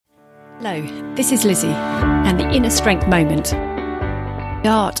Hello, this is Lizzie and the Inner Strength Moment. The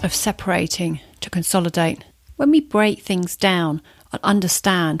art of separating to consolidate. When we break things down and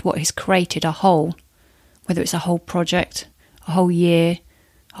understand what has created a whole, whether it's a whole project, a whole year,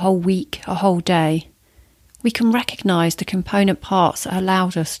 a whole week, a whole day, we can recognise the component parts that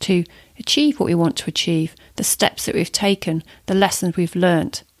allowed us to achieve what we want to achieve, the steps that we've taken, the lessons we've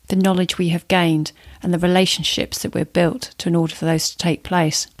learnt, the knowledge we have gained, and the relationships that we've built in order for those to take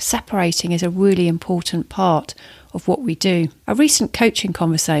place. Separating is a really important part of what we do. A recent coaching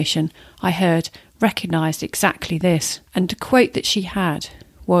conversation I heard recognised exactly this, and the quote that she had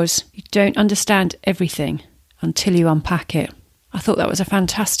was, "You don't understand everything until you unpack it." I thought that was a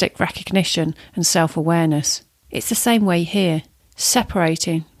fantastic recognition and self-awareness. It's the same way here,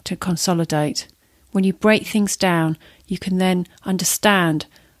 separating to consolidate. When you break things down, you can then understand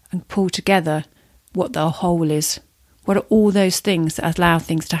and pull together what the whole is. What are all those things that allow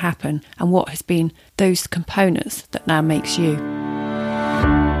things to happen, and what has been those components that now makes you?